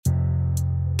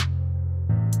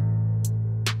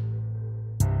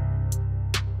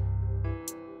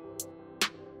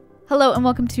Hello and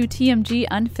welcome to TMG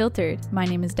Unfiltered. My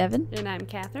name is Devin. And I'm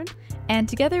Catherine. And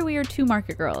together we are two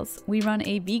market girls. We run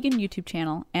a vegan YouTube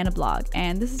channel and a blog.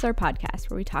 And this is our podcast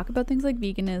where we talk about things like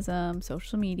veganism,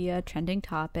 social media, trending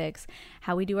topics,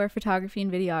 how we do our photography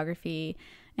and videography,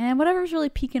 and whatever's really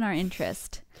piquing our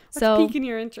interest. What's piquing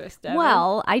your interest, Devin?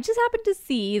 Well, I just happened to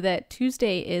see that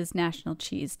Tuesday is National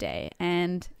Cheese Day.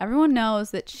 And everyone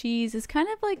knows that cheese is kind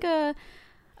of like a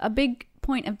big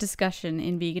point of discussion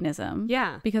in veganism.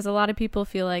 Yeah. Because a lot of people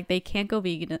feel like they can't go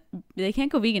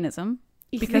veganism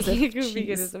because of cheese.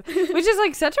 Veganism, which is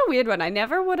like such a weird one. I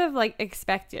never would have like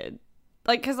expected,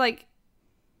 like, because like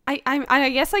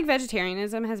I guess like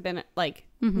vegetarianism has been like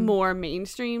more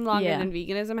mainstream longer than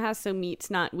veganism has, so meat's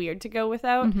not weird to go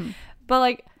without. But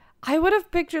like I would have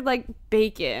pictured like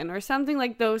bacon or something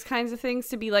like those kinds of things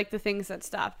to be like the things that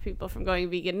stop people from going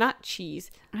vegan, not cheese.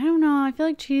 I don't know. I feel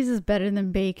like cheese is better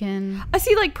than bacon. I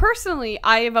see, like, personally,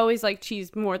 I have always liked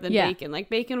cheese more than bacon. Like,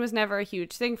 bacon was never a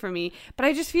huge thing for me. But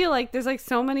I just feel like there's, like,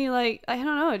 so many, like, I don't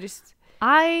know,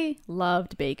 I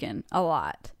loved bacon a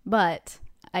lot. But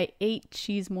I ate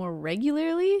cheese more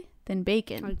regularly than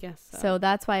bacon. I guess so. So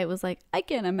that's why it was like, I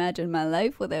can't imagine my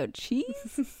life without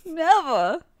cheese.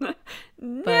 Never.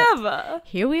 Never.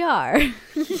 Here we are.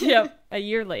 Yep. A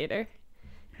year later,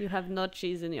 you have no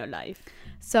cheese in your life.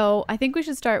 So I think we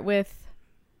should start with,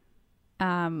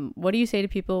 what do you say to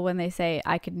people when they say,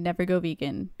 I could never go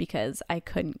vegan because I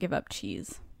couldn't give up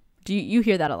cheese? Do you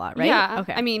hear that a lot, right? Yeah.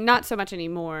 Okay. I mean, not so much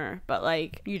anymore, but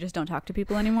like... You just don't talk to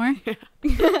people anymore?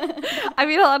 I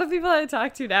mean, a lot of people I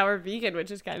talk to now are vegan, which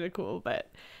is kind of cool,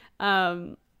 but...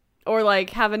 or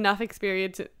like have enough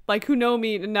experience, like who know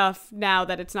me enough now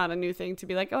that it's not a new thing to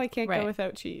be like, oh, I can't go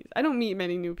without cheese. I don't meet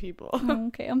many new people. Oh,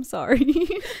 okay, I'm sorry.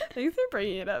 Thanks for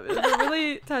bringing it up. It's a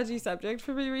really touchy subject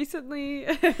for me recently.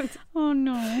 Oh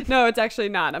no. No, it's actually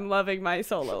not. I'm loving my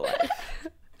solo life.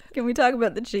 Can we talk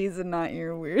about the cheese and not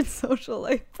your weird social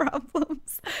life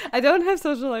problems? I don't have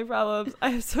social life problems. I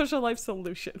have social life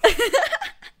solutions.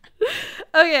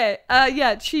 Okay,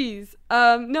 yeah, cheese.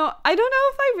 No, I don't know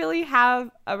if I really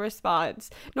have a response.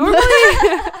 Normally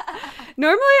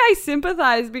I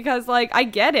sympathize because, like, I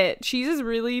get it. Cheese is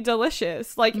really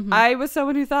delicious. Like, I was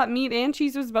someone who thought meat and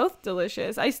cheese was both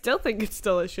delicious. I still think it's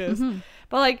delicious.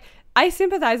 But, like, I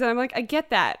sympathize and I'm like, I get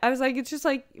that. I was like, it's just,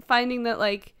 like, finding that,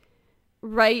 like,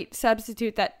 right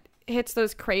substitute that hits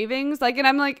those cravings, like, and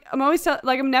I'm like, I'm always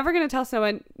like, I'm never gonna tell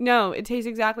someone no, it tastes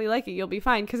exactly like it, you'll be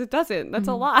fine, because it doesn't. That's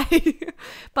a lie.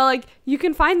 But like, you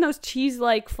can find those cheese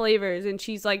like flavors and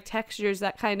cheese like textures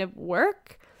that kind of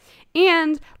work.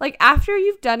 And like, after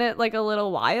you've done it like a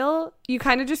little while, you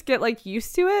kind of just get like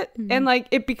used to it, and like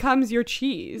it becomes your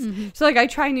cheese. So like, I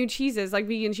try new cheeses, like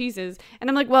vegan cheeses, and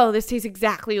I'm like, whoa, this tastes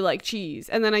exactly like cheese.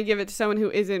 And then I give it to someone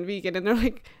who isn't vegan and they're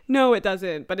like, no, it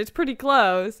doesn't, but it's pretty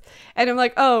close. And I'm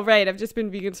like, oh, right, I've just been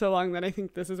vegan so long that I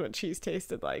think this is what cheese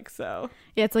tasted like. So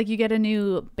yeah, it's like you get a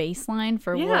new baseline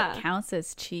for what counts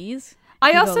as cheese.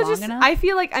 I also just, I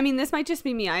feel like, I mean, this might just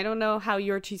be me. I don't know how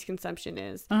your cheese consumption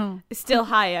is. It's still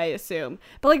high, I assume.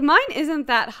 But like, mine isn't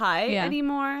that high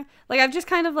anymore. Like, I've just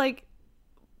kind of like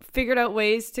figured out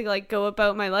ways to like go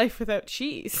about my life without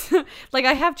cheese. Like,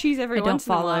 I have cheese every once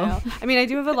in a while. I mean, I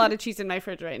do have a lot of cheese in my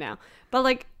fridge right now. But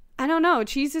like, I don't know.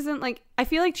 Cheese isn't like, I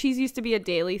feel like cheese used to be a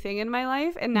daily thing in my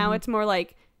life. And now it's more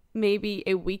like maybe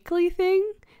a weekly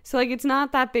thing. So, like, it's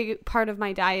not that big part of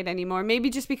my diet anymore.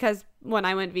 Maybe just because when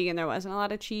I went vegan, there wasn't a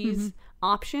lot of cheese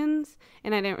options.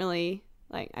 And I didn't really,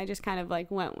 like, I just kind of,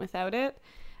 like, went without it.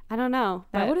 I don't know.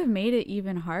 That would have made it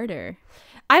even harder.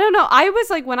 I don't know. I was,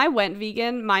 like, when I went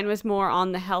vegan, mine was more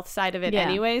on the health side of it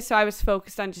anyway. So I was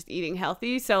focused on just eating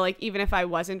healthy. So, like, even if I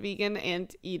wasn't vegan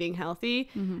and eating healthy,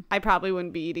 I probably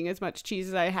wouldn't be eating as much cheese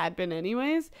as I had been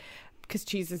anyways. Because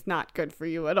cheese is not good for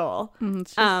you at all.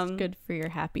 It's just good for your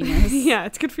happiness. Yeah,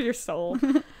 it's good for your soul.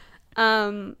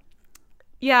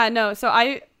 Yeah, no,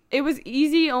 so it was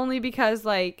easy only because,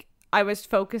 like, I was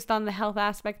focused on the health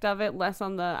aspect of it, less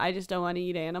on the I just don't want to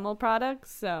eat animal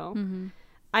products. So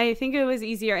I think it was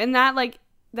easier. And that, like,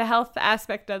 the health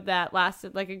aspect of that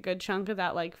lasted, like, a good chunk of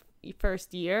that, like,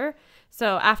 first year.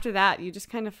 So after that, you just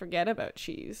kind of forget about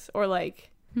cheese, or,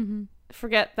 like,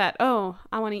 forget that, oh,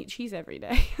 I want to eat cheese every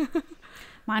day.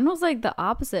 Mine was like the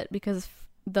opposite, because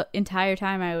the entire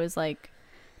time I was like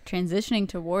transitioning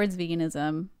towards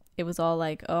veganism, it was all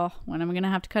like, oh, when am I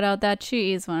gonna have to cut out that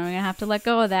cheese? When am I gonna have to let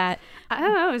go of that? I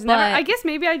don't know. It was never. I guess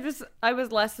maybe I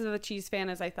was less of a cheese fan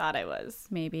as I thought I was.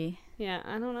 Maybe. Yeah,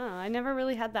 I don't know. I never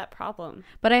really had that problem.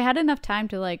 But I had enough time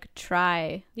to like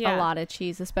try Yeah. a lot of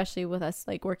cheese, especially with us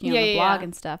like working on Yeah, the yeah, blog yeah.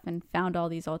 and stuff, and found all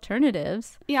these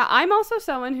alternatives. Yeah, I'm also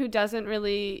someone who doesn't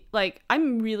really like,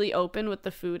 I'm really open with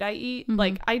the food I eat.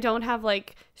 Like, I don't have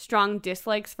like strong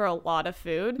dislikes for a lot of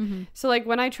food. So like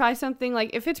when I try something, like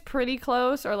if it's pretty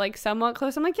close or like somewhat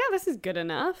close, I'm like, yeah, this is good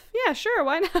enough. Yeah, sure,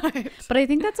 why not? But I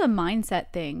think that's a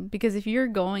mindset thing, because if you're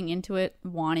going into it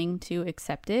wanting to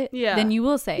accept it, Yeah. then you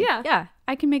will say, Yeah.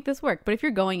 I can make this work. But if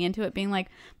you're going into it being like,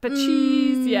 But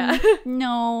cheese, yeah.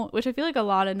 no, which I feel like a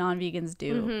lot of non-vegans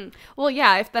do. Well,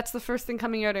 yeah, if that's the first thing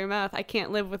coming out of your mouth, I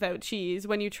can't live without cheese.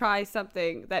 When you try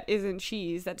something that isn't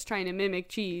cheese, that's trying to mimic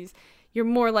cheese, you're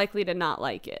more likely to not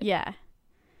like it. Yeah.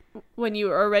 When you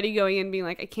are already going in being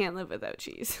like, I can't live without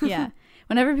cheese. Yeah.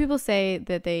 Whenever people say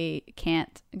that they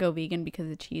can't go vegan because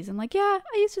of cheese, I'm like, yeah,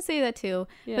 I used to say that too.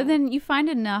 Yeah. But then you find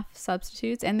enough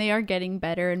substitutes and they are getting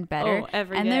better and better. Oh,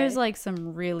 every and day. there's like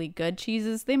some really good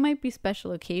cheeses. They might be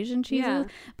special occasion cheeses, Yeah.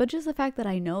 but just the fact that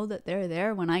I know that they're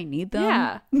there when I need them,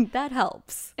 Yeah. that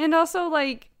helps. And also,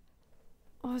 like,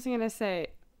 what was I going to say?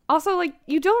 Also, like,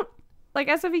 you don't, like,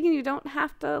 as a vegan, you don't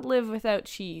have to live without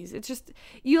cheese. It's just,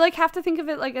 you, like, have to think of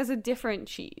it, like, as a different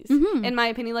cheese, in my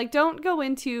opinion. Like, don't go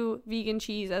into vegan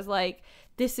cheese as, like,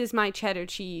 this is my cheddar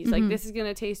cheese. Like, this is going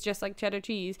to taste just like cheddar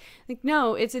cheese. Like,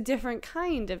 no, it's a different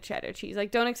kind of cheddar cheese.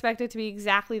 Like, don't expect it to be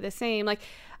exactly the same. Like,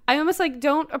 I almost, like,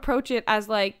 don't approach it as,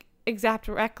 like, exact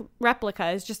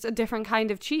replica. It's just a different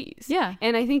kind of cheese. Yeah.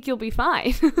 And I think you'll be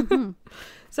fine.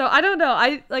 So I don't know.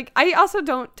 I also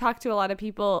don't talk to a lot of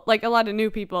people, like a lot of new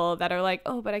people that are like,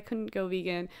 oh, but I couldn't go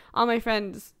vegan. All my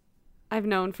friends I've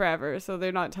known forever, so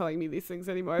they're not telling me these things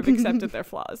anymore. I've accepted their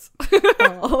flaws.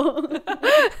 Oh.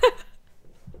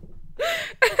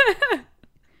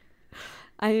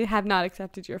 I have not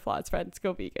accepted your flaws, friends.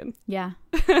 Go vegan. Yeah.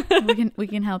 we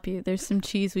can help you. There's some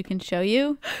cheese we can show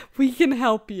you. We can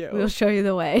help you. We'll show you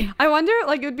the way. I wonder,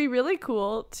 like, it would be really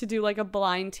cool to do, like, a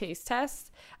blind taste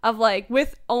test of, like,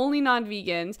 with only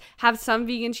non-vegans, have some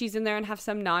vegan cheese in there and have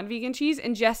some non-vegan cheese,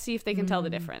 and just see if they can tell the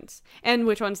difference and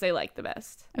which ones they like the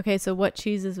best. Okay, so what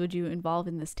cheeses would you involve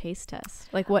in this taste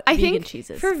test? Like what I vegan think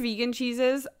cheeses? for vegan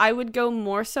cheeses, I would go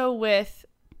more so with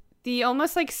the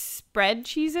almost like spread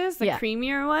cheeses, the Yeah.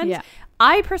 creamier ones. Yeah.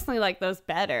 I personally like those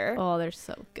better. Oh, they're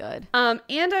so good. And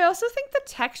I also think the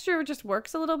texture just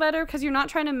works a little better because you're not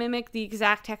trying to mimic the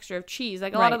exact texture of cheese.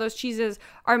 Like a lot Right. of those cheeses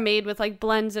are made with like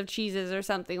blends of cheeses or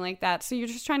something like that. So you're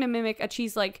just trying to mimic a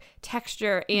cheese like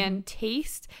texture and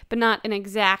taste, but not an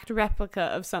exact replica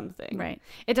of something. Right.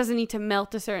 It doesn't need to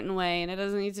melt a certain way and it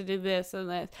doesn't need to do this and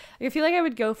this. Like, I feel like I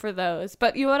would go for those.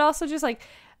 But you would also just like,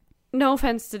 no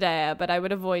offense to Daya, but I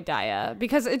would avoid Daya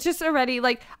because it's just already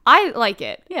like, I like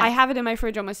it. Yeah. I have it in my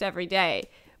fridge almost every day.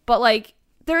 But like,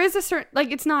 there is a certain,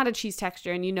 like, it's not a cheese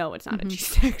texture and you know it's not a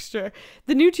cheese texture.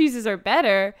 The new cheeses are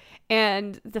better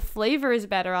and the flavor is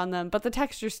better on them, but the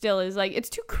texture still is like, it's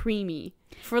too creamy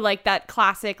for like that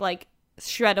classic, like,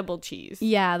 shreddable cheese.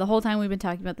 Yeah, the whole time we've been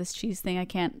talking about this cheese thing, I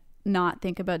can't not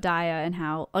think about Daya and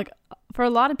how, like, for a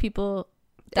lot of people,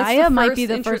 It's Daya the might be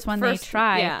first the first one they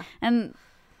try. Yeah. And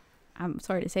I'm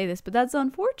sorry to say this, but that's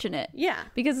unfortunate. Yeah.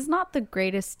 Because it's not the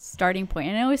greatest starting point.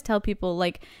 And I always tell people,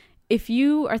 like, if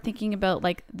you are thinking about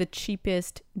like the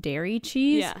cheapest dairy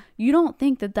cheese, Yeah. you don't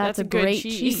think that that's a good great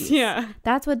cheese. Yeah.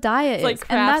 That's what Daya is. like And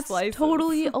Kraft that's slices.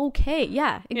 totally okay.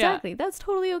 Yeah, exactly. That's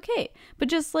totally okay. But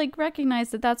just like recognize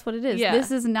that that's what it is. Yeah. This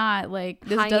is not like,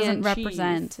 this High-end doesn't cheese.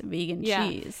 represent vegan Yeah.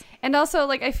 cheese. And also,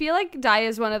 like, I feel like Daya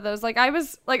is one of those, like, I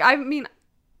mean,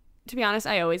 to be honest,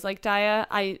 I always liked Daya.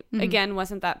 I, again,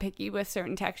 wasn't that picky with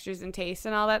certain textures and tastes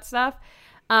and all that stuff.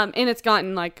 And it's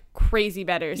gotten, like, crazy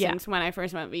better Yeah. since when I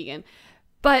first went vegan.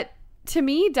 But to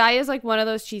me, Daya is, like, one of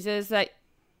those cheeses that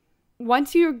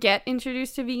once you get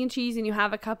introduced to vegan cheese and you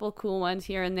have a couple cool ones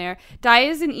here and there, Daya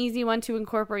is an easy one to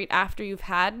incorporate after you've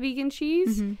had vegan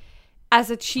cheese as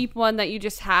a cheap one that you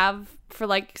just have for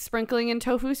like sprinkling in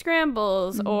tofu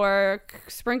scrambles or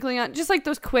sprinkling on just like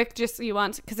those quick, just you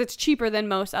want, because it's cheaper than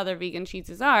most other vegan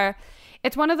cheeses are.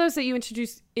 It's one of those that you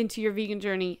introduce into your vegan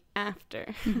journey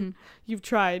after you've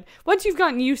tried. Once you've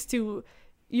gotten used to,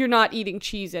 you're not eating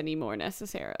cheese anymore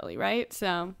necessarily, right?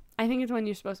 So I think it's one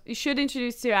you should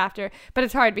introduce to after, but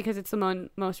it's hard because it's the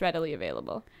most readily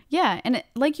available. Yeah, and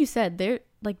like you said,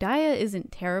 like Daya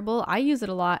isn't terrible. I use it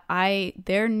a lot.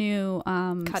 Their new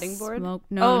Cutting board?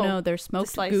 their smoked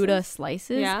slices? Gouda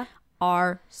slices Yeah.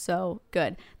 are so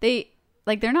good. They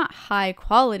like they're not high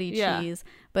quality Yeah. cheese,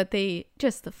 but the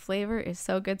flavor is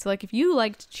so good. So like if you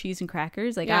liked cheese and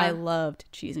crackers, like Yeah. I loved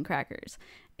cheese and crackers.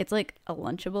 It's like a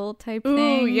Lunchable type Ooh,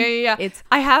 thing. yeah. It's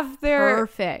I have their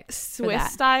perfect for Swiss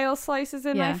that. style slices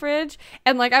in my Yeah. fridge,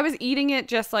 and like I was eating it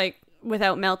just like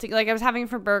without melting, like I was having it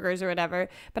for burgers or whatever,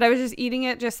 but I was just eating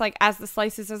it just like as the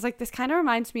slices. I was like, this kind of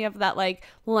reminds me of that like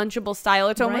Lunchable style.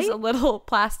 It's almost Right? a little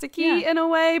plasticky Yeah. in a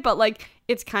way, but like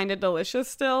it's kind of delicious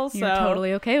still. So You're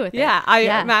totally okay with it. yeah, I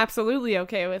am absolutely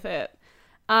okay with it.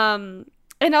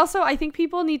 And also I think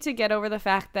people need to get over the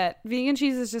fact that vegan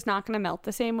cheese is just not going to melt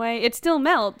the same way. It still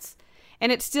melts.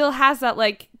 And it still has that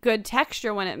like good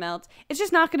texture when it melts. It's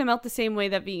just not going to melt the same way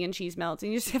that vegan cheese melts,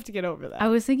 and you just have to get over that. I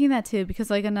was thinking that too,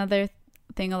 because like another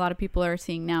thing a lot of people are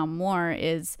seeing now more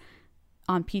is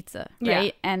on pizza, right?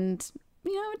 Yeah. And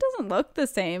you know, it doesn't look the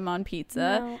same on pizza,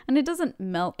 No. and it doesn't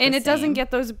melt the And it doesn't same. get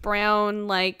those brown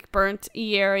like burnt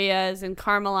areas and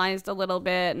caramelized a little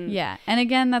bit. And Yeah. And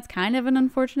again, that's kind of an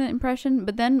unfortunate impression,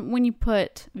 but then when you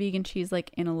put vegan cheese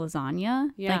like in a lasagna,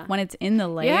 Yeah. like when it's in the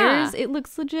layers, it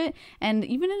looks legit. And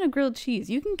even in a grilled cheese,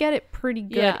 you can get it pretty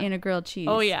good Yeah. in a grilled cheese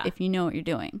if you know what you're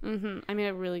doing. I made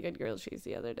a really good grilled cheese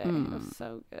the other day. It was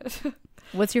so good.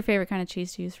 What's your favorite kind of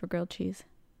cheese to use for grilled cheese?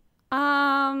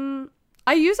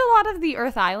 I use a lot of the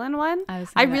Earth Island one.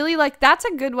 I really like, that's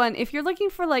a good one. If you're looking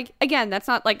for like, again, that's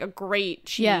not like a great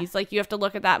cheese. Yeah. Like you have to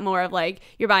look at that more of like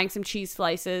you're buying some cheese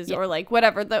slices or like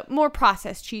whatever the more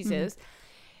processed cheeses.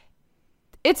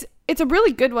 It's a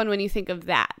really good one when you think of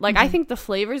that. Like I think the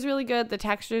flavor is really good. The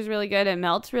texture is really good. It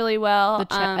melts really well.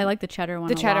 I like the cheddar one.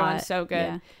 The cheddar a lot. one's so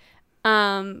good.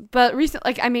 Yeah. But recent,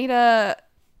 like I made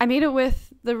it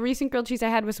with the recent grilled cheese I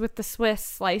had was with the Swiss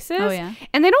slices. Oh, yeah.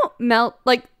 And they don't melt.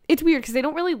 Like it's weird because they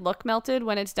don't really look melted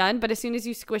when it's done, but as soon as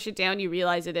you squish it down, you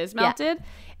realize it is melted.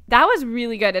 That was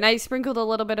really good. And I sprinkled a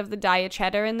little bit of the Daiya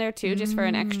cheddar in there too, just for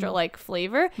an extra like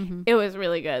flavor. It was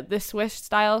really good. The Swiss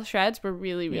style shreds were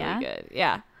really, really good.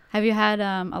 Yeah. Have you had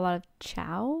a lot of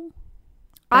chow?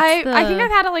 I think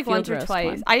I've had it like field once or roast twice.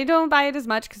 one. I don't buy it as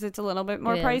much because it's a little bit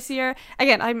more It is. pricier.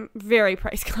 Again, I'm very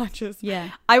price conscious. Yeah.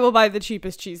 I will buy the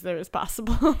cheapest cheese there is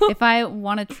possible. If I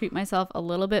want to treat myself a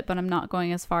little bit, but I'm not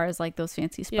going as far as like those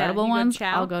fancy Yeah, spreadable you go ones,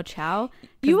 chow. I'll go chow.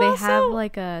 You Because they have also-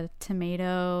 like a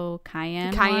tomato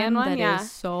cayenne Cayenne one, that yeah.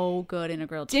 is so good in a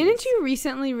grilled Didn't cheese. you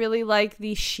recently really like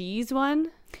the cheese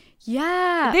one?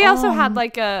 Yeah. They also had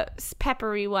like a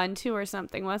peppery one too or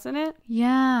something, wasn't it?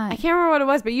 Yeah. I can't remember what it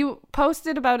was, but you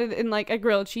posted about it in like a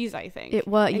grilled cheese, I think. It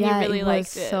was. And Yeah. you really it liked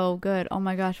was it. so good. Oh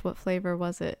my gosh, what flavor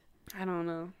was it? I don't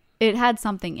know. It had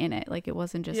something in it. Like it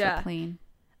wasn't just Yeah. a plain.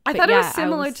 I But thought it was yeah, I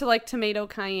similar was- to like tomato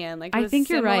cayenne. Like it I was think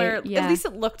you're right, similar- yeah. At least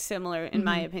it looked similar in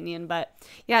my opinion. But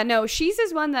yeah, no, cheese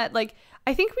is one that like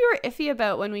I think we were iffy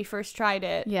about when we first tried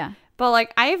it. Yeah. But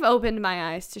like I've opened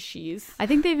my eyes to cheese. I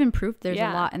think they've improved. There's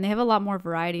Yeah. a lot, and they have a lot more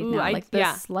variety Ooh, now. Like the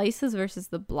yeah. slices versus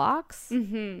the blocks.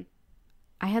 Mm-hmm.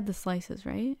 I had the slices,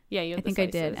 right? Yeah, you. I Have think the I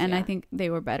did, slices, and yeah. I think they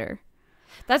were better.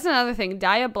 That's another thing.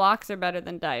 Daiya blocks are better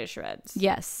than Daiya shreds.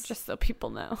 Yes. Just so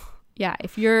people know. Yeah.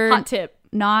 If you're Hot tip.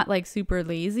 not like super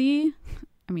lazy,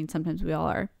 I mean, sometimes we all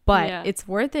are, but Yeah. it's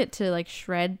worth it to like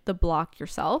shred the block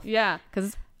yourself. Yeah.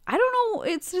 Because I don't know,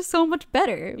 it's just so much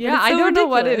better. But Yeah, it's I so don't know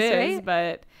what it ridiculous, is,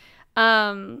 right?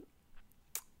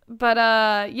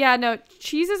 yeah, no,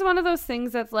 cheese is one of those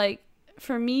things that's like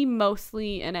for me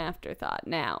mostly an afterthought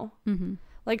now. Mm-hmm.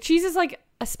 Like cheese is like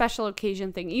a special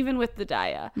occasion thing, even with the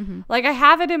Daiya. Mm-hmm. Like I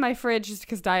have it in my fridge just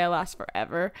because Daiya lasts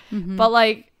forever, Mm-hmm. but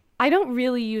like I don't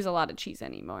really use a lot of cheese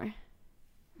anymore.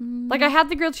 Like I had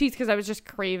the grilled cheese because I was just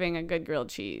craving a good grilled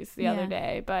cheese the other Yeah.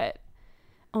 day, but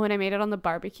when I made it on the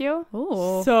barbecue,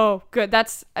 Oh. so good.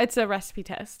 It's a recipe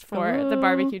test for the Ooh.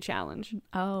 barbecue challenge.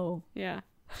 Oh. Yeah.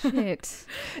 Shit.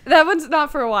 That one's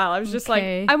not for a while. I was just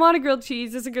Okay. like, I want a grilled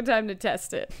cheese. It's a good time to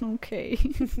test it. Okay.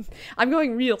 I'm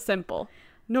going real simple.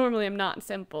 Normally I'm not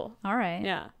simple. All right.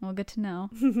 Yeah. Well, good to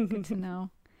know. Good to know.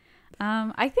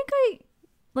 I think I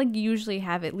like usually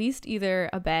have at least either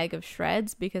a bag of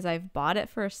shreds because I've bought it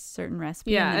for a certain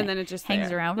recipe. Yeah, and then it just hangs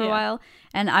there. around for a Yeah. while.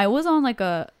 And I was on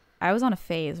a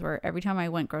phase where every time I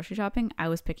went grocery shopping, I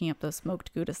was picking up those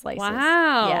smoked Gouda slices.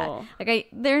 Wow. Yeah. Like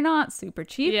they're not super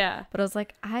cheap. Yeah. But I was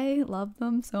like, I love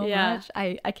them so Yeah. much.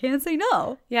 I can't say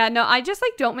no. Yeah, no, I just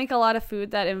like don't make a lot of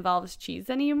food that involves cheese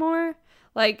anymore.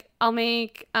 Like I'll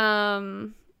make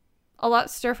a lot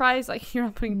stir fries. Like you're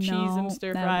not putting cheese in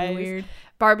stir that'd be fries. weird.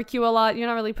 Barbecue a lot. You're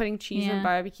not really putting cheese in Yeah.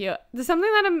 barbecue. There's something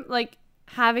that I'm like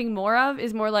having more of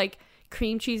is more like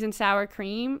cream cheese and sour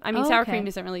cream. I mean, Oh, sour okay. cream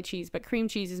isn't really cheese, but cream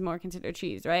cheese is more considered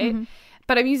cheese, right? Mhm.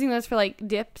 But I'm using those for like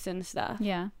dips and stuff.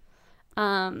 Yeah.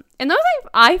 And those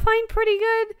I find pretty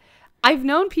good. I've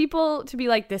known people to be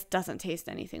like, this doesn't taste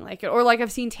anything like it. Or like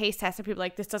I've seen taste tests of people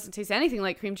like, this doesn't taste anything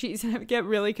like cream cheese. And I get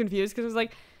really confused because I was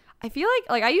like, I feel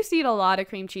like I used to eat a lot of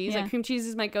cream cheese. Yeah. Like cream cheese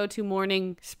is my go-to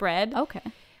morning spread. Okay.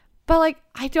 But like,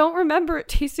 I don't remember it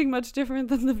tasting much different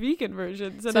than the vegan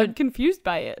versions. And So I'm confused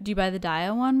by it. Do you buy the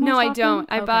Daiya one most No, I often?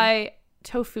 don't. I Okay. buy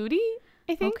Tofutti,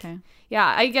 I think. Okay.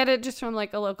 Yeah, I get it just from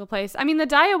like a local place. I mean, the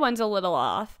Daiya one's a little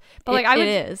off, but like It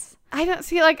is. I don't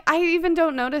see, like, I even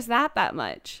don't notice that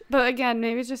much. But again,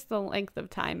 maybe it's just the length of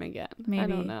time again. Maybe. I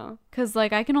don't know. Because,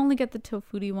 like, I can only get the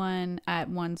Tofutti one at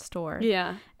one store.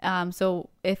 Yeah. So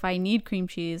if I need cream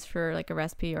cheese for, like, a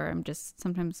recipe or I'm just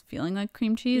sometimes feeling like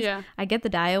cream cheese, Yeah. I get the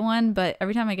Daiya one. But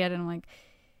every time I get it, I'm like,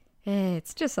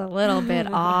 it's just a little bit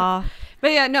off.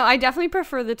 But yeah, no, I definitely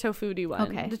prefer the Tofutti one.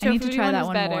 Okay. The I need to Tofutti try that is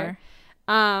one better.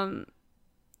 more.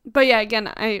 But yeah,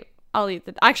 again, I'll eat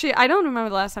the. Actually, I don't remember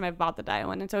the last time I bought the Daiya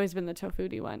one. It's always been the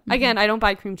Tofutti one. Mm-hmm. Again, I don't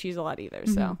buy cream cheese a lot either.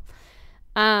 So,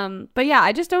 but yeah,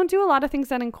 I just don't do a lot of things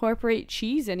that incorporate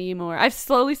cheese anymore. I've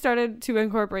slowly started to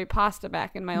incorporate pasta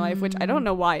back in my life, which I don't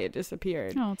know why it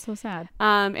disappeared. Oh, it's so sad.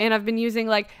 And I've been using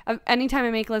like anytime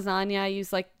I make lasagna, I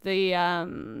use like the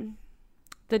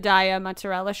Daiya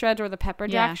mozzarella shreds or the pepper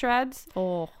jack shreds.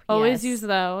 Oh, Always yes. use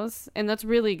those, and that's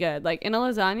really good. Like in a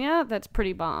lasagna, that's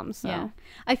pretty bomb. So. Yeah.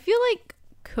 I feel like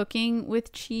cooking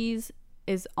with cheese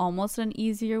is almost an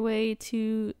easier way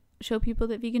to show people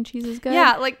that vegan cheese is good.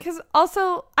 Yeah, like, because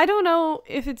also, I don't know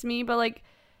if it's me, but like,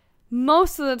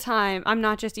 most of the time, I'm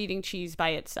not just eating cheese by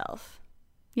itself.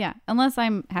 Yeah. Unless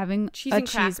I'm having Cheese a and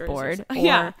cheese crackers board or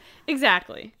yeah,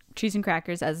 exactly. cheese and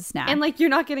crackers as a snack. And like, you're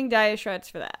not getting Daiya shreds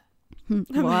for that. what?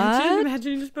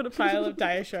 Imagine you just put a pile of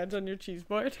Daiya shreds on your cheese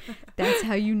board. That's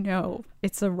how you know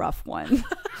it's a rough one.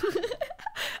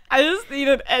 I just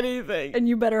needed anything. And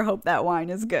you better hope that wine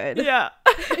is good. Yeah.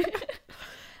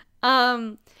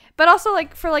 But also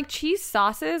like for like cheese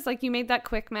sauces, like you made that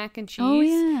quick mac and cheese. Oh,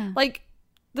 yeah. Like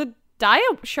the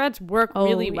Daiya shreds work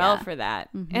really well yeah. for that.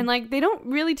 And like they don't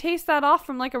really taste that off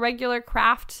from like a regular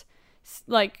Kraft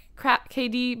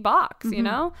KD box, you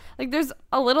know? Like there's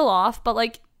a little off, but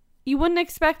like you wouldn't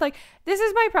expect, like, this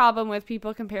is my problem with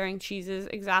people comparing cheeses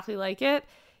exactly like it.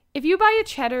 If you buy a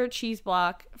cheddar cheese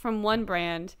block from one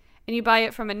brand and you buy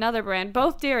it from another brand,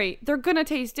 both dairy, they're gonna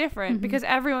taste different because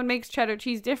everyone makes cheddar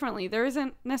cheese differently. There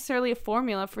isn't necessarily a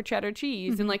formula for cheddar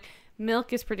cheese, and like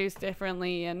milk is produced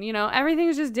differently, and you know, everything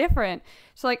is just different.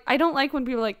 So like, I don't like when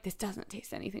people are like, this doesn't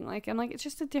taste anything like it. I'm like, it's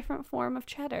just a different form of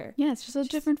cheddar. Yeah, it's just a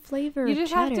different flavor. You of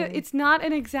just cheddar. have to, it's not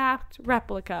an exact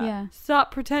replica. Yeah.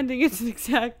 Stop pretending it's an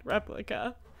exact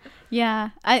replica. Yeah,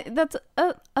 that's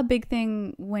a big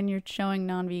thing when you're showing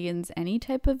non-vegans any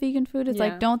type of vegan food. It's Yeah.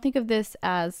 like, don't think of this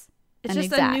as It's an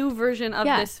just exact. a new version of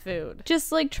Yeah. this food.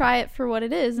 Just like try it for what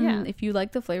it is, and Yeah. if you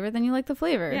like the flavor, then you like the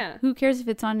flavor. Yeah. Who cares if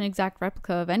it's not an exact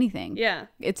replica of anything? Yeah.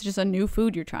 It's just a new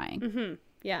food you're trying. Mm-hmm.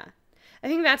 Yeah. I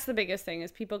think that's the biggest thing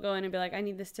is people go in and be like, I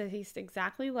need this to taste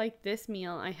exactly like this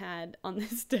meal I had on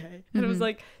this day. And it was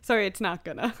like, sorry, it's not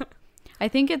gonna. I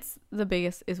think it's the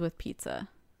biggest is with pizza.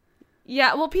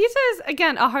 Yeah, well, pizza is,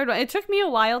 again, a hard one. It took me a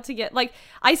while to get, like,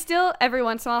 I still, every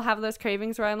once in a while, have those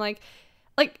cravings where I'm like,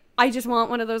 I just want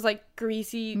one of those, like,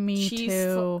 greasy Me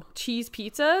too. cheese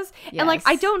pizzas. And, like,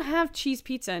 I Yes. don't have cheese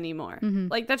pizza anymore.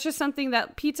 Like, that's just something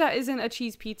that pizza isn't a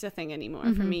cheese pizza thing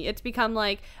anymore for me. It's become,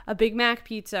 like, a Big Mac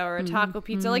pizza or a taco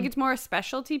pizza. Like, it's more a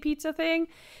specialty pizza thing.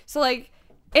 So, like,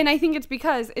 and I think it's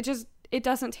because it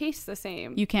doesn't taste the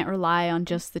same. You can't rely on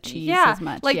just the cheese Yeah, as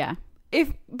much. like, yeah.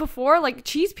 If before, like,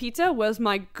 cheese pizza was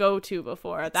my go-to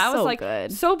before. That was So like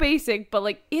good. so basic, but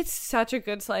like it's such a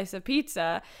good slice of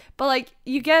pizza. But like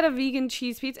you get a vegan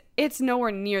cheese pizza, it's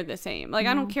nowhere near the same. Like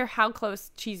I don't care how close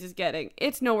cheese is getting,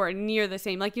 it's nowhere near the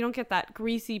same. Like you don't get that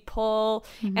greasy pull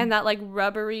and that like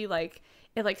rubbery, like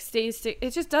it like stays stick. It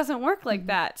just doesn't work like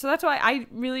that. So that's why I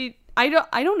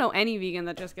don't know any vegan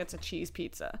that just gets a cheese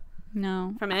pizza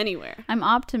No. from anywhere. I'm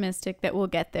optimistic that we'll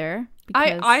get there.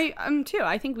 Because I am too.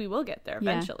 I think we will get there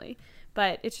Yeah. eventually,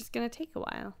 but it's just gonna take a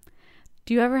while.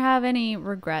 do you ever have any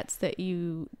regrets that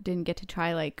you didn't get to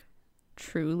try like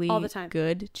truly All the time.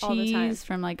 good All the time. cheese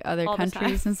from like other All the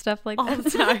countries and stuff like All that? the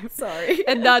time. Sorry.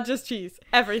 And not just cheese,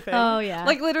 everything. Oh, yeah.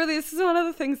 Like literally, this is one of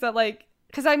the things that like,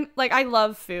 because I'm like, I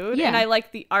love food Yeah. and I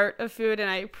like the art of food and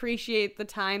I appreciate the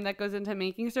time that goes into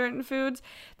making certain foods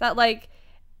that like,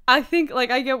 I think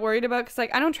like I get worried about because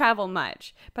like I don't travel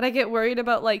much, but I get worried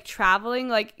about like traveling,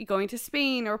 like going to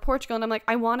Spain or Portugal, and I'm like,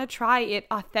 I want to try it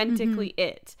authentically.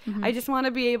 I just want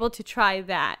to be able to try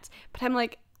that, but I'm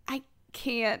like, I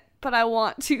can't, but I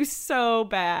want to so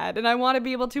bad, and I want to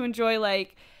be able to enjoy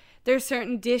like there's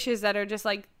certain dishes that are just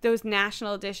like those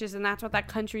national dishes, and that's what that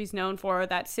country's known for, or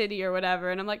that city or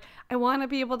whatever. And I'm like, I want to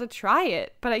be able to try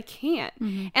it, but I can't.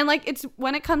 And like, it's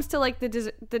when it comes to like the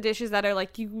dishes that are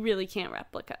like you really can't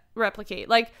replicate,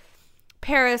 like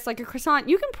Paris, like a croissant,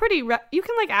 you can you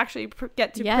can like actually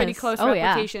get to pretty close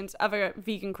replications of a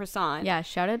vegan croissant. Yeah,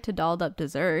 shout out to Dolled Up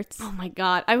Desserts. Oh my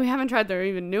god, we haven't tried their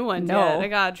even new ones yet. I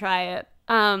gotta try it.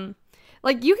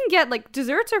 Like you can get like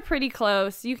desserts are pretty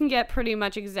close. You can get pretty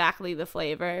much exactly the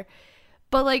flavor,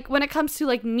 but like when it comes to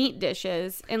like meat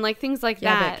dishes and like things like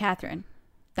that, but Catherine,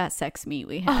 that sex meat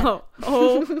we had.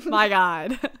 Oh my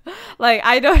god! Like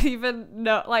I don't even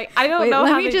know. Like I don't know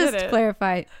how they did it. Let me just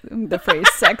clarify the phrase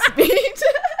 "sex meat."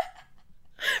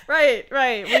 Right.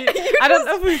 I don't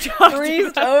know if we've talked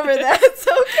over that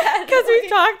so bad because we've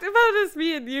talked about this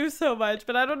me and you so much,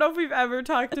 but I don't know if we've ever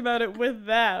talked about it with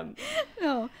them.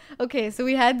 No. Okay, so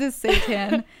we had this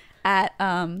seitan at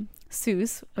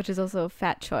Seuss, which is also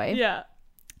Fat Choi. Yeah.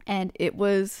 And it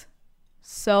was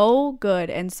so good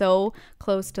and so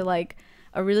close to like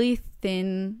a really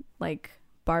thin like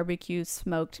barbecue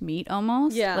smoked meat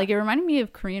almost. Yeah. Like it reminded me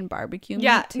of Korean barbecue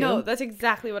meat too. No, that's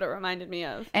exactly what it reminded me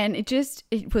of. And it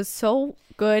was so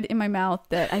good in my mouth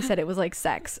that I said it was like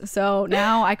sex. So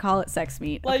now I call it sex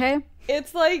meat. Like, okay.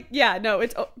 It's like,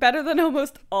 it's better than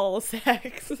almost all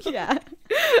sex. Yeah.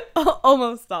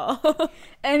 Almost all.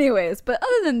 Anyways, but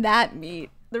other than that meat,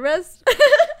 the rest.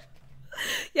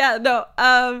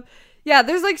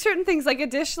 There's like certain things like a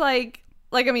dish like,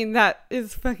 I mean, that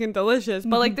is fucking delicious.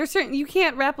 But, like, there's certain... You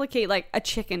can't replicate, like, a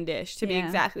chicken dish to be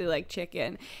exactly like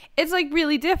chicken. It's, like,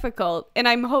 really difficult. And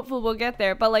I'm hopeful we'll get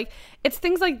there. But, like, it's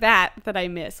things like that I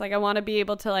miss. Like, I want to be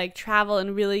able to, like, travel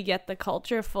and really get the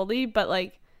culture fully. But,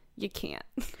 like, you can't.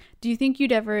 Do you think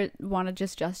you'd ever want to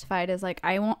just justify it as, like,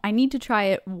 I need to try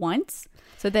it once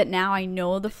so that now I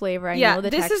know the flavor, I know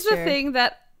the texture? This is the thing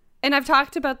that... And I've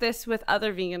talked about this with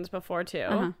other vegans before, too.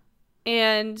 Yeah.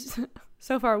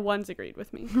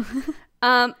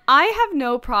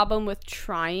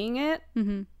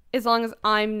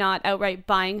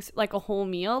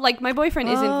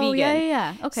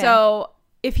 Okay. So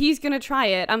if he's going to try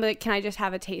it, I'm like, can I just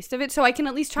have a taste of it? So I can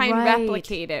at least try and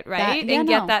replicate it, right?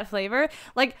 Get that flavor.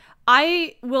 Like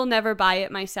I will never buy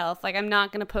it myself. Like I'm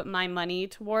not going to put my money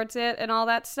towards it and all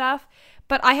that stuff.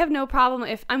 But I have no problem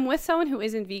if I'm with someone who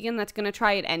isn't vegan that's going to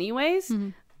try it anyways.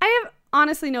 I have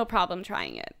honestly no problem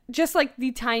trying it, just like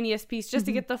the tiniest piece, just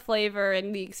to get the flavor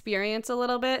and the experience a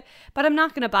little bit, but I'm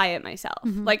not gonna buy it myself.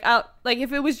 Like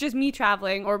if it was just me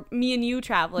traveling or me and you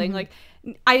traveling, like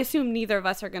I assume neither of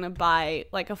us are gonna buy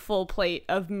like a full plate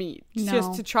of meat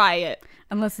just to try it,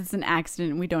 unless it's an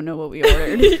accident and we don't know what we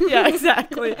ordered. Yeah,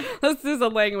 exactly. This is a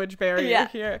language barrier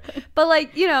here. But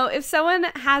like, you know, if someone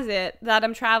has it that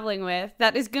I'm traveling with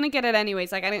that is gonna get it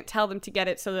anyways, like I didn't tell them to get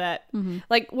it so that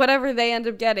like whatever they end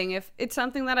up getting, if it's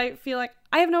something that I feel like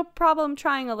I have no problem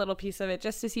trying a little piece of it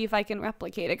just to see if I can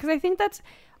replicate it, because I think that's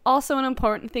also an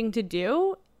important thing to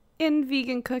do in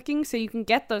vegan cooking, so you can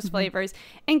get those flavors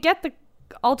and get the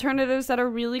alternatives that are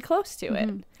really close to it.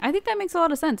 I think that makes a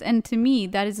lot of sense, and to me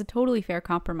that is a totally fair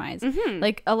compromise.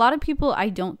 Like a lot of people I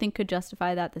don't think could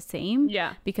justify that the same,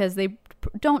 because they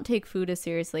don't take food as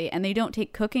seriously and they don't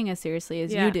take cooking as seriously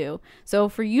as you do. So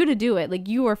for you to do it, like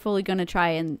you are fully going to try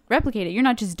and replicate it. You're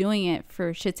not just doing it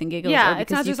for shits and giggles, or because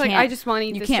it's not just like I just want to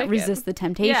eat you this can't chicken. resist the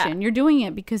temptation. You're doing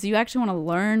it because you actually want to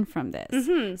learn from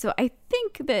this. So I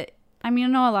think that, I mean, I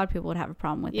know a lot of people would have a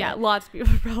problem with it. Yeah, lots of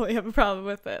people probably have a problem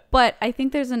with it. But I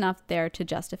think there's enough there to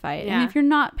justify it. And if you're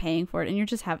not paying for it and you're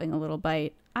just having a little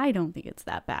bite, I don't think it's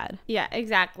that bad. Yeah,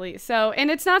 exactly. So,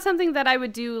 and it's not something that I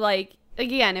would do, like,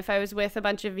 again, if I was with a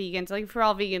bunch of vegans. Like, for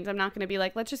all vegans, I'm not going to be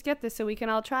like, let's just get this so we can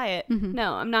all try it.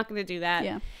 No, I'm not going to do that.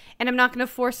 Yeah. And I'm not going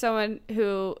to force someone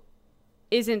who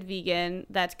isn't vegan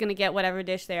that's gonna get whatever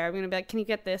dish they are. I'm gonna be like, can you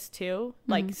get this too,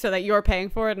 like so that you're paying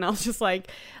for it? And I'll just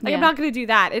like I'm not gonna do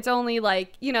that. It's only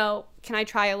like, you know, can I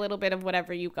try a little bit of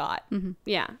whatever you got?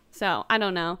 So I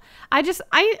don't know, I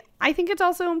think it's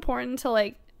also important to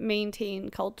like maintain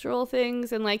cultural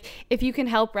things, and like if you can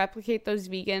help replicate those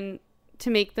vegan to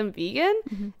make them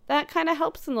vegan, that kind of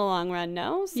helps in the long run.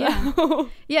 No, so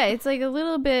yeah, it's like a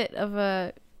little bit of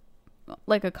a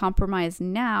compromise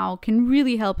now can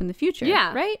really help in the future.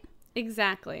 Yeah, right?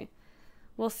 Exactly.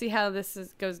 We'll see how this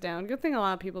goes down. Good thing a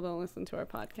lot of people don't listen to our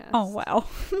podcast. Oh, wow.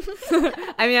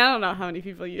 I mean, I don't know how many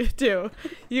people you do.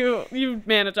 You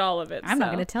manage all of it. I'm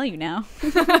not going to tell you now.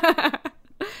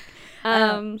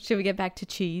 Should we get back to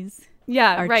cheese?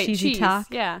 Yeah, our right. Cheesy cheese. talk.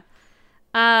 Yeah.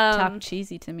 Talk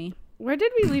cheesy to me. Where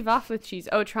did we leave off with cheese?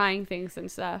 Oh, trying things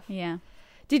and stuff. Yeah.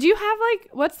 Did you have like,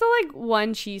 what's the like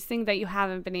one cheese thing that you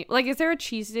haven't been able, like, is there a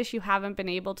cheese dish you haven't been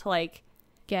able to like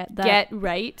get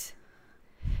right?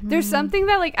 There's something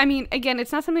that like, I mean, again,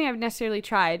 it's not something I've necessarily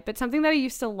tried, but something that I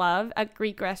used to love at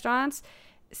Greek restaurants,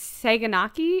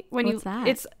 saganaki. What's that?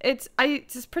 It's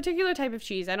this particular type of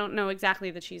cheese. I don't know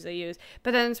exactly the cheese they use,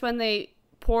 but then it's when they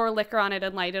pour liquor on it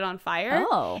and light it on fire.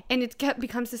 Oh. And it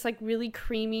becomes this like really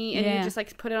creamy, and you just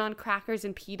like put it on crackers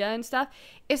and pita and stuff.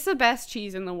 It's the best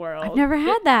cheese in the world. I've never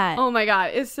had that. Oh my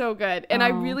God, it's so good. And I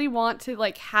really want to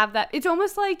like have that. It's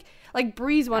almost like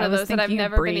Brie's one of those that I've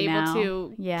never been able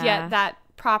to get that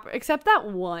proper, except that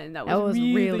one that was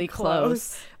really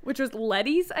close, which was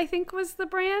Letty's, I think was the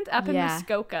brand up in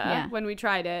Muskoka when we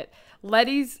tried it.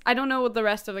 Letty's, I don't know what the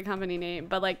rest of the company name,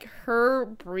 but like her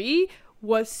Brie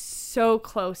was so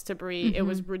close to Brie. It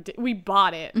was we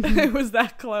bought it. It was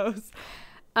that close.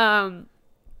 But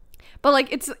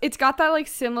like it's got that like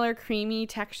similar creamy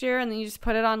texture, and then you just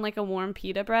put it on like a warm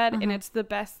pita bread, and it's the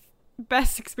best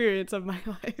experience of my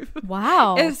life.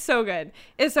 Wow. It's so good.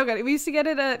 It's so good. We used to get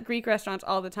it at Greek restaurants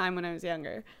all the time when I was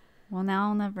younger. Well, now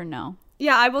I'll never know.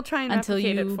 Yeah, I will try and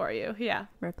replicate it for you. Yeah.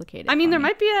 Replicate it. I mean, there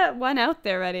might be one out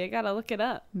there ready. I gotta look it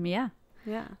up. Yeah.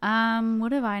 Yeah.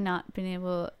 What have I not been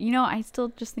able, I still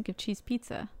just think of cheese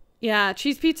pizza. Yeah,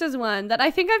 cheese pizza is one that I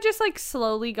think I've just like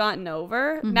slowly gotten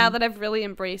over now that I've really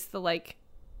embraced the like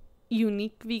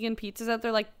unique vegan pizzas out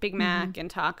there, like Big Mac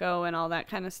and taco and all that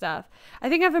kind of stuff. I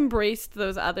think I've embraced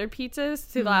those other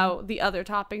pizzas to allow the other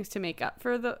toppings to make up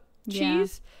for the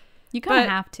cheese. You kind of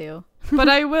have to. But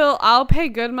I'll pay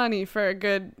good money for a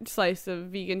good slice of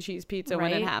vegan cheese pizza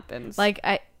when it happens. Like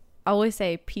I always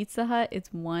say, Pizza Hut,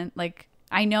 it's one, like,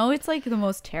 I know it's like the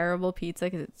most terrible pizza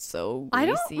because it's so greasy. I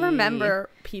don't remember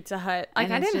Pizza Hut. Like,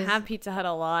 I didn't have Pizza Hut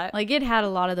a lot. Like, it had a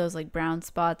lot of those like brown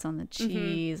spots on the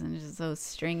cheese and just so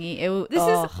stringy.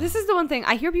 This is the one thing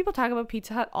I hear people talk about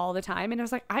Pizza Hut all the time, and I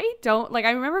was like, I don't like.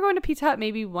 I remember going to Pizza Hut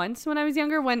maybe once when I was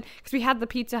younger, because we had the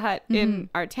Pizza Hut in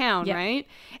our town, right?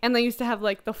 And they used to have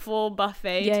like the full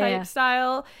buffet type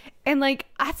style, and like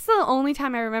that's the only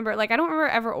time I remember. Like, I don't remember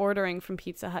ever ordering from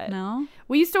Pizza Hut. No,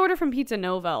 we used to order from Pizza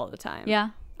Nova all the time. Yeah.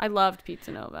 I loved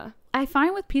Pizza Nova. I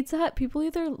find with Pizza Hut, people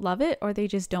either love it or they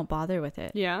just don't bother with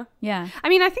it. Yeah. Yeah. I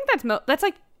mean, I think that's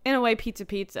like, in a way,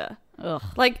 pizza. Ugh.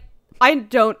 Like, I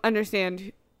don't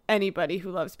understand anybody who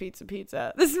loves pizza.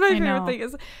 This is my favorite thing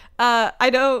is,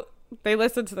 I know they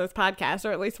listen to this podcast,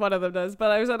 or at least one of them does,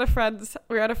 but we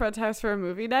were at a friend's house for a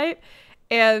movie night,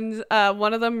 and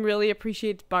one of them really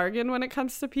appreciates bargain when it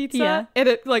comes to pizza. Yeah. And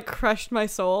it like crushed my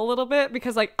soul a little bit,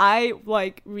 because like I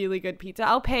like really good pizza.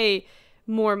 I'll pay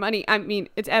more money. I mean,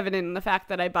 it's evident in the fact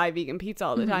that I buy vegan pizza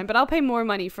all the time, but I'll pay more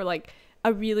money for like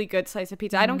a really good slice of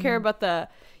pizza. I don't care about the,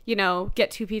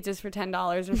 get 2 pizzas for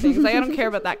 $10 or things. Like, I don't care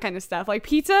about that kind of stuff. Like,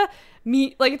 pizza,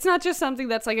 like, it's not just something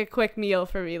that's like a quick meal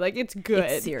for me. Like, it's good.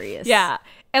 It's serious. Yeah.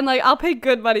 And like, I'll pay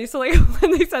good money. So like,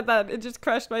 when they said that, it just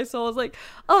crushed my soul. I was like,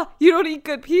 oh, you don't eat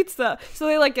good pizza. So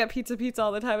they like get pizza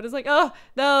all the time. And it's like, oh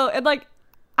no. And like,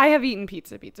 I have eaten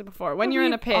pizza before. When you're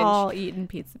in a pinch, all eaten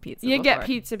pizza you before. Get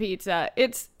pizza.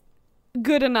 It's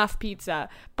good enough pizza,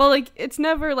 but like, it's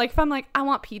never like, if I'm like, I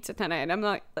want pizza tonight,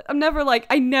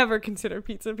 I never consider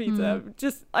pizza.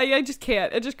 Just I just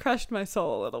can't. It just crushed my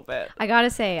soul a little bit. I gotta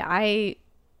say,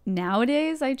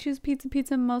 nowadays I choose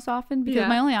pizza most often, because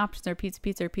my only options are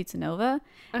pizza or Pizza Nova.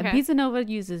 Okay. And Pizza Nova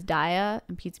uses Daiya,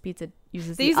 and Pizza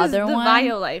uses the other one,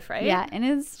 Violife, right? Yeah, and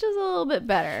it's just a little bit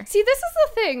better. See, this is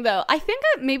the thing though. I think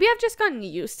maybe I've just gotten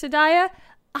used to Daiya.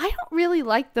 I don't really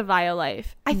like the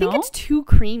Violife. I think it's too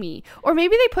creamy, or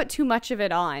maybe they put too much of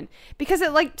it on, because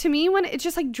it, like, to me, when it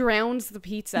just like drowns the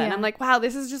pizza, and I'm like, wow,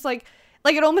 this is just like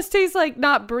it almost tastes like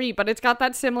not brie, but it's got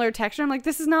that similar texture. I'm like,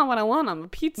 this is not what I want on a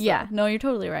pizza. Yeah, no, you're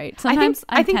totally right. Sometimes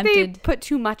I think they put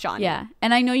too much on it. Yeah,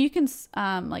 and I know you can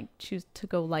like choose to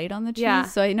go light on the cheese. Yeah.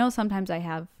 So I know sometimes I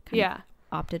have kind of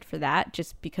opted for that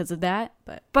just because of that,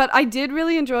 but I did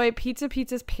really enjoy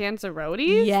Pizza's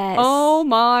Panzerotti. Yes. Oh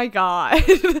my god.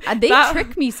 They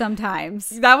trick me sometimes.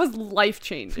 That was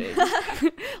life-changing.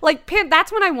 Like,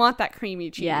 that's when I want that creamy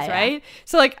cheese, right?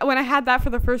 So like, when I had that for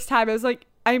the first time, I was like,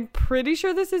 I'm pretty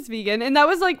sure this is vegan. And that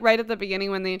was like right at the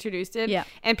beginning when they introduced it. Yeah.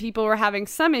 And people were having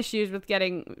some issues with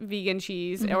getting vegan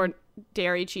cheese or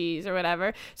dairy cheese or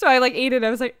whatever. So I like ate it. I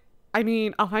was like, I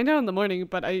mean, I'll find out in the morning,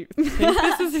 but I think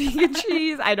this is vegan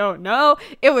cheese. I don't know.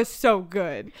 It was so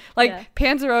good. Like,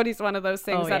 Panzerotti is one of those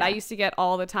things that I used to get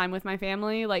all the time with my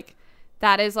family. Like,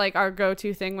 that is like our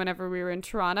go-to thing whenever we were in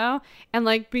Toronto. And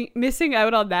like, missing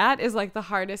out on that is like the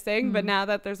hardest thing. But now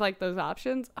that there's like those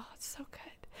options, oh, it's so good.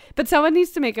 But someone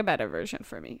needs to make a better version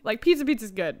for me. Like,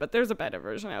 pizza's good, but there's a better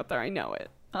version out there. I know it.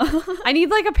 I need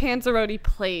like a Panzerotti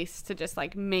place to just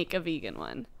like make a vegan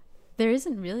one. There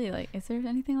isn't really, like, is there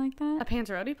anything like that? A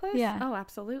Panzerotti place? Yeah. Oh,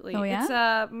 absolutely. Oh,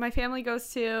 yeah? It's my family goes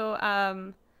to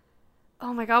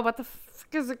oh my god, what the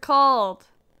fuck is it called?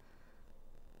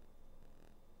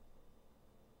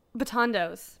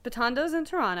 Batondo's in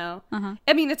Toronto.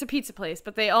 I mean, it's a pizza place,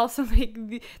 but they also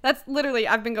make that's literally,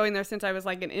 I've been going there since I was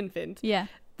like an infant. Yeah.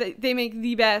 They make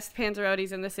the best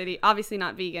Panzerottis in the city. Obviously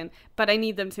not vegan, but I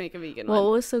need them to make a vegan one.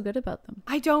 What was so good about them?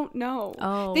 I don't know.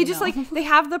 Oh, they just no. like, they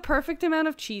have the perfect amount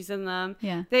of cheese in them.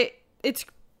 Yeah. It's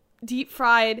deep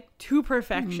fried to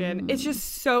perfection. It's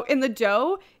just so, and the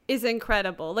dough is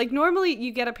incredible. Like, normally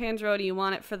you get a Panzerotti, you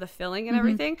want it for the filling and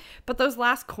everything, but those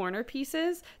last corner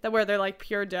pieces that where they're like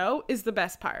pure dough is the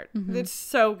best part. It's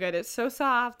so good. It's so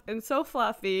soft and so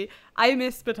fluffy. I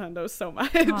miss Batondo's so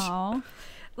much. Aww.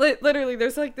 Literally,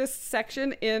 there's like this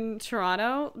section in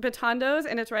Toronto, Batondo's,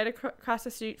 and it's right across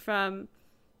the street from,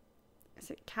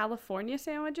 is it California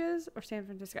Sandwiches or San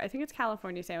Francisco? I think it's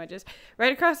California Sandwiches,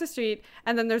 right across the street.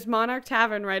 And then there's Monarch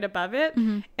Tavern right above it.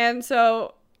 And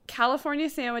so California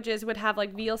Sandwiches would have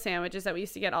like veal sandwiches that we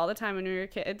used to get all the time when we were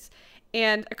kids.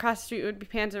 And across the street would be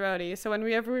Panzerotti. So when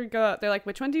we ever would go out, they're like,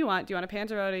 which one do you want? Do you want a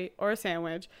Panzerotti or a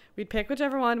sandwich? We'd pick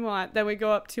whichever one we want. Then we'd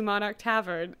go up to Monarch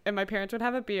Tavern, and my parents would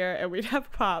have a beer, and we'd have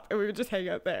pop, and we would just hang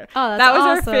out there. Oh, that's that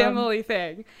was awesome. our family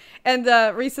thing.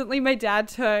 And recently my dad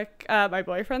took my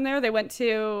boyfriend there. They went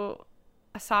to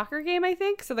a soccer game, I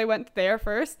think. So they went there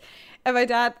first. And my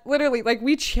dad, literally, like,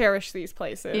 we cherish these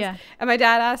places. Yeah. And my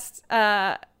dad asked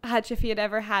Hutch if he had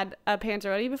ever had a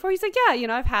Panzerotti before. He's like, yeah, you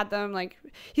know, I've had them. Like,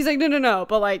 he's like, no,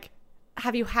 but like,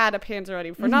 have you had a Panzerotti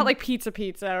before? Not like pizza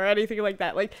or anything like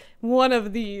that. Like, one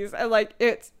of these. And like,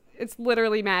 it's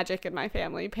literally magic in my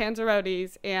family.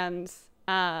 Panzerottis and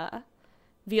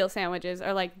veal sandwiches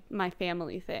are like my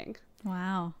family thing.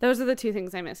 Wow. Those are the two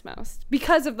things I miss most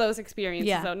because of those experiences,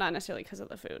 Yeah. though, not necessarily because of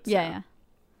the food. So. Yeah.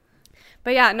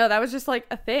 But yeah, no, that was just like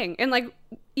a thing. And like,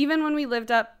 even when we lived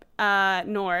up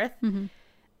north,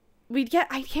 we'd get,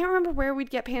 I can't remember where we'd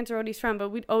get Panzerottis from, but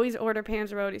we'd always order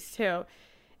Panzerottis too.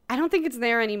 I don't think it's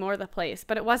there anymore, the place,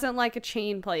 but it wasn't like a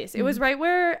chain place. It was right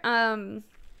where,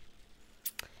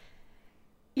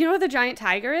 you know where the Giant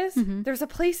Tiger is? There's a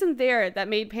place in there that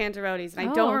made Panzerottis, and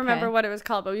I don't remember what it was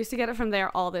called, but we used to get it from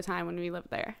there all the time when we lived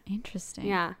there. Interesting.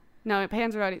 Yeah. No,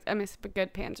 Panzerottis. I miss a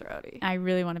good Panzerotti. I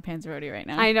really want a Panzerotti right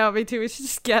now. I know, me too. We should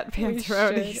just get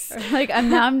Panzerottis. Like,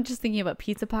 I'm just thinking about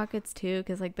pizza pockets too,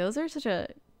 because like those are such a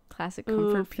classic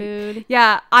comfort food.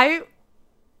 Yeah,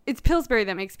 it's Pillsbury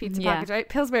that makes pizza pockets, right?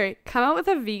 Pillsbury, come out with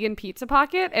a vegan pizza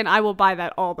pocket, and I will buy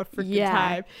that all the freaking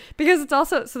time. Because it's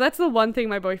also, so that's the one thing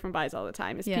my boyfriend buys all the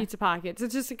time is pizza pockets.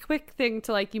 It's just a quick thing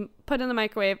to like, you put in the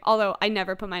microwave. Although I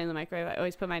never put mine in the microwave. I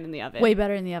always put mine in the oven. Way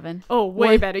better in the oven. Oh,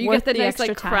 way better. You get the nice extra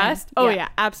like time. crust. Oh yeah,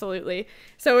 absolutely.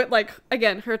 So it like,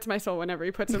 again, hurts my soul whenever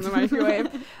he puts it in the microwave.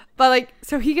 But like,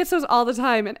 so he gets those all the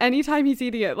time, and anytime he's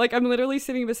eating it, like I'm literally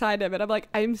sitting beside him and I'm like,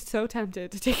 I'm so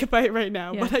tempted to take a bite right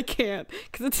now, but I can't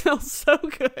because it smells so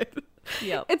good.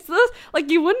 Yep. It's those, like,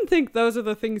 you wouldn't think those are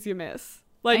the things you miss.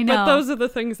 Like, but those are the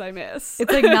things I miss.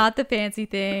 It's like not the fancy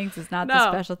things. It's not the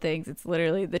No. special things. It's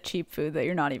literally the cheap food that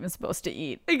you're not even supposed to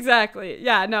eat. Exactly.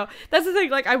 Yeah, no. That's the thing.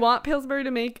 Like, I want Pillsbury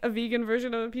to make a vegan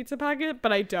version of a pizza pocket,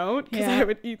 but I don't because I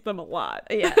would eat them a lot.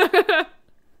 Yeah.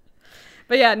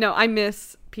 But yeah, no, I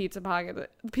miss pizza pockets.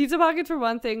 Pizza pockets were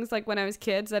one things, like when I was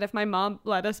kids, that if my mom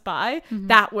let us buy,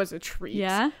 that was a treat.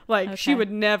 Yeah? Like, she Okay.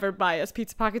 would never buy us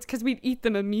pizza pockets because we'd eat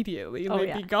them immediately and Oh, they'd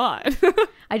yeah. be gone.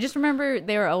 I just remember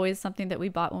they were always something that we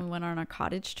bought when we went on our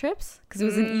cottage trips because it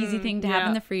was an easy thing to have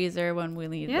in the freezer when we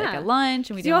need like a lunch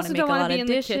and we didn't want to make a lot of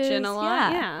dishes. In the kitchen a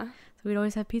lot. Yeah. So we'd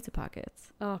always have pizza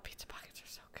pockets. Oh, pizza pockets are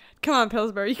so good. Come on,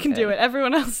 Pillsbury, you can do it.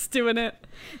 Everyone else is doing it.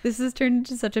 This has turned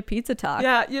into such a pizza talk.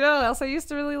 Yeah, you know what else I used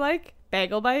to really like?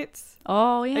 Bagel bites.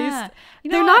 Oh, yeah.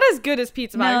 They're not as good as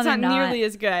pizza bites. No, It's not they're nearly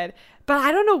as good. But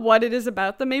I don't know what it is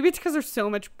about them. Maybe it's because there's so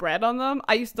much bread on them.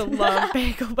 I used to love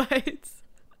bagel bites.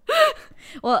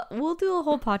 Well, we'll do a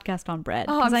whole podcast on bread.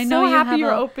 Oh, I'm I so know you happy have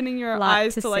you're a opening your lot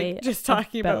eyes to to say like just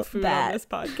talking about food that. on this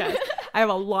podcast. I have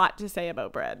a lot to say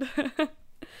about bread.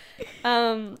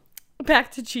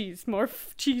 Back to cheese. More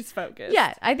cheese focused.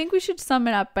 Yeah, I think we should sum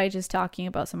it up by just talking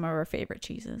about some of our favorite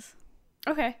cheeses.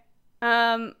 Okay.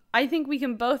 I think we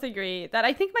can both agree that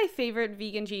I think my favorite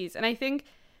vegan cheese, and I think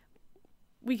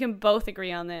we can both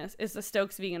agree on this, is the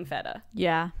Stokes vegan feta.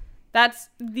 Yeah. That's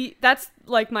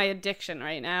like my addiction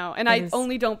right now. And I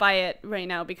only don't buy it right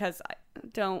now because I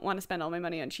don't want to spend all my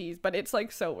money on cheese, but it's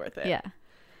like so worth it. Yeah.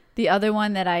 The other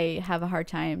one that I have a hard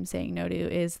time saying no to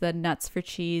is the Nuts for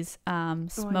Cheese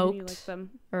smoked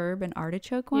herb and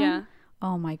artichoke one. Yeah.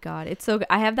 Oh my God. It's so good.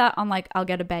 I have that on like, I'll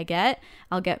get a baguette,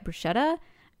 I'll get bruschetta,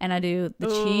 and I do the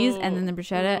cheese and then the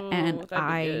bruschetta, and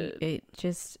it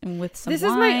just, with some This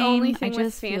wine, is my only thing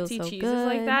with feel fancy so cheeses good.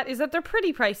 like that, is that they're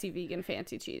pretty pricey vegan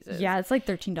fancy cheeses. Yeah, it's like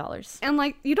 $13. And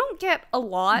like, you don't get a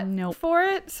lot Nope. for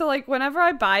it. So like, whenever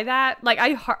I buy that, like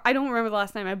I don't remember the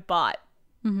last time I bought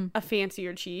a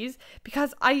fancier cheese,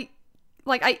 because I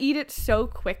eat it so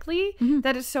quickly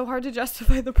that it's so hard to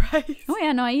justify the price. Oh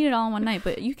yeah, no, I eat it all in one night,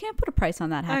 but you can't put a price on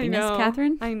that happiness,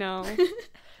 Catherine. I know.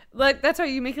 Like, that's why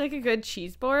you make like a good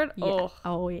cheese board. Yeah.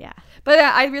 Oh yeah. But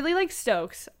I really like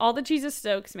Stokes. All the cheeses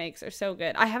Stokes makes are so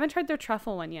good. I haven't tried their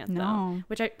truffle one yet, though.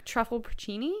 Truffle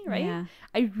porcini, right? Yeah.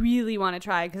 I really want to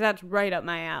try, because that's right up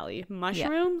my alley.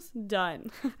 Mushrooms, done.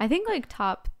 I think like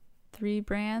top 3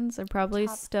 brands are probably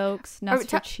Stokes, Nuts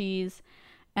for Cheese.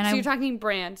 And so you're talking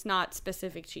brands, not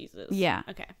specific cheeses. Yeah.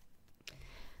 Okay.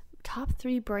 Top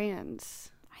 3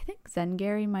 brands. I think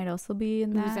Zengary might also be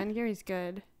in that. Zengary's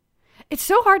good. It's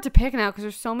so hard to pick now because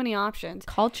there's so many options.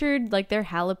 Cultured, like their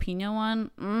jalapeno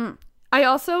one. I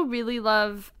also really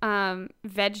love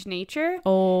Veg Nature.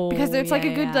 Oh, because it's like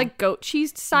a good like goat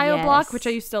cheese style block, which I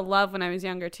used to love when I was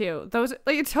younger too. Those,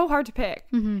 like, it's so hard to pick.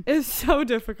 It's so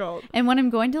difficult. And when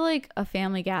I'm going to like a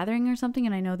family gathering or something,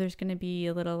 and I know there's going to be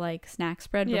a little like snack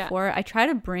spread before, I try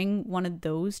to bring one of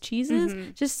those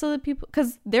cheeses just so that people,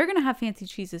 because they're going to have fancy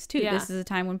cheeses too. This is a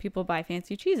time when people buy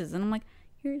fancy cheeses, and I'm like,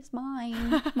 here's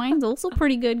mine. Mine's also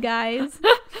pretty good, guys.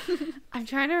 I'm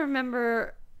trying to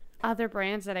remember other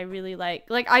brands that I really like.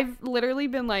 Like, I've literally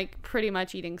been like pretty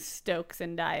much eating Stokes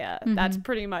and Daya. That's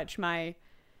pretty much my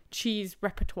cheese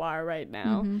repertoire right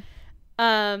now.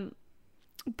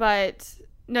 But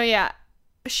no, yeah,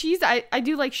 She's I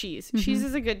do like She's. She's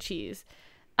is a good cheese.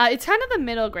 It's kind of the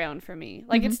middle ground for me.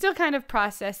 Like, it's still kind of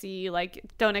processy. Like,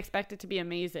 don't expect it to be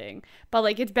amazing, but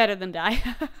like, it's better than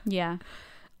Daya. Yeah.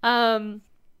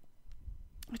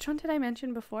 Which one did I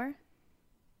mention before?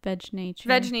 Veg Nature.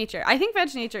 Veg Nature. I think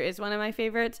Veg Nature is one of my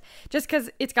favorites, just because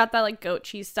it's got that like goat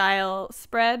cheese style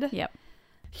spread. Yep.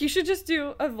 You should just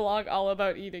do a vlog all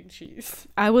about eating cheese.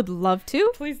 I would love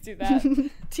to. Please do that.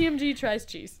 TMG tries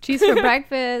cheese. Cheese for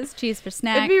breakfast, cheese for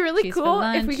snacks. It'd be really cool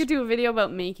if we could do a video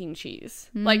about making cheese.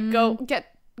 Like, go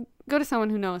to someone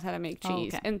who knows how to make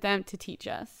cheese and them to teach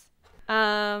us.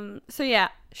 So yeah,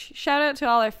 shout out to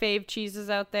all our fave cheeses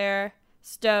out there.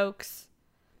 Stokes,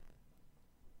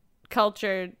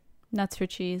 Cultured, Nuts for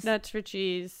Cheese,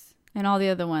 and all the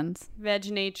other ones.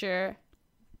 Veg Nature.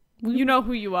 You know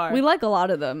who you are. We like a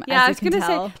lot of them. Yeah, I was gonna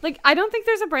say, like, I don't think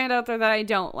there's a brand out there that I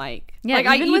don't like. Yeah, like,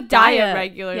 I eat with Daya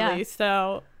regularly,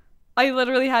 so I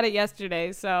literally had it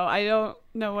yesterday, so I don't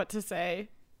know what to say.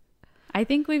 I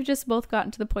think we've just both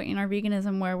gotten to the point in our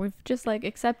veganism where we've just like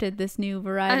accepted this new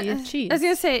variety of cheese. I was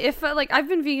gonna say, if like I've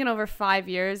been vegan over 5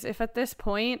 years, if at this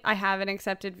point I haven't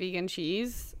accepted vegan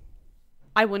cheese,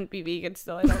 I wouldn't be vegan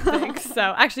still. I don't think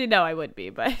so. Actually, no, I would be,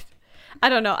 but I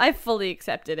don't know. I've fully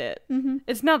accepted it.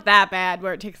 It's not that bad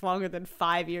where it takes longer than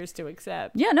 5 years to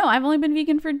accept. Yeah, no, I've only been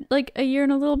vegan for like a year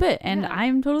and a little bit, and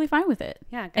I'm totally fine with it.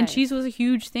 Yeah, guys. And cheese was a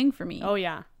huge thing for me. Oh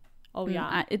yeah.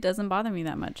 It doesn't bother me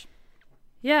that much.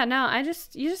 Yeah, no,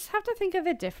 you just have to think of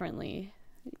it differently.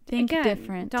 Think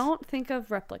different. Don't think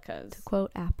of replicas. To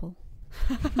quote Apple.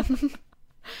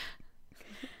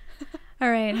 All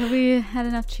right, have we had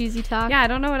enough cheesy talk? Yeah, I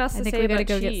don't know what else to say about cheese. I think we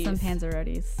gotta go get some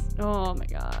Panzerottis. Oh my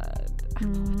god. I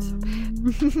want it so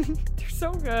bad. They're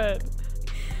so good.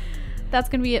 That's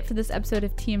gonna be it for this episode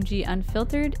of TMG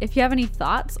Unfiltered. If you have any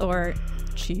thoughts or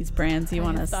cheese brands you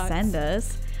want to send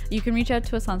us, you can reach out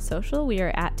to us on social. We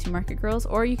are at 2marketgirls,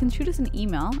 or you can shoot us an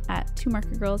email at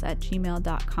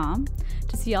 2marketgirls@gmail.com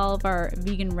to see all of our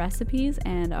vegan recipes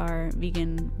and our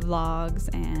vegan vlogs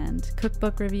and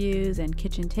cookbook reviews and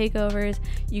kitchen takeovers.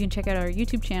 You can check out our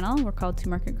YouTube channel. We're called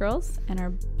 2marketgirls, and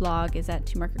our blog is at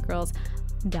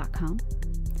 2marketgirls.com.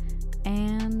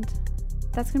 And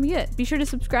that's going to be it. Be sure to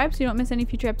subscribe so you don't miss any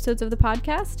future episodes of the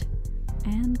podcast.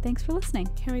 And thanks for listening.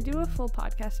 Can we do a full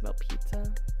podcast about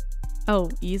pizza?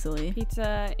 Oh, easily.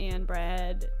 Pizza and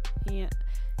bread and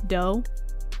dough.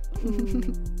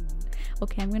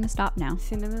 Okay, I'm going to stop now.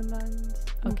 Cinnamon buns.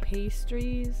 Okay.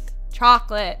 Pastries.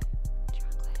 Chocolate.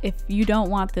 If you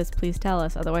don't want this, please tell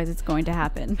us. Otherwise, it's going to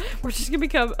happen. We're just going to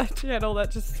become a channel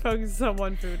that just focuses on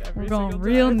one food every single time. We're going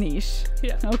real niche.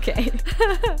 Yeah. Okay.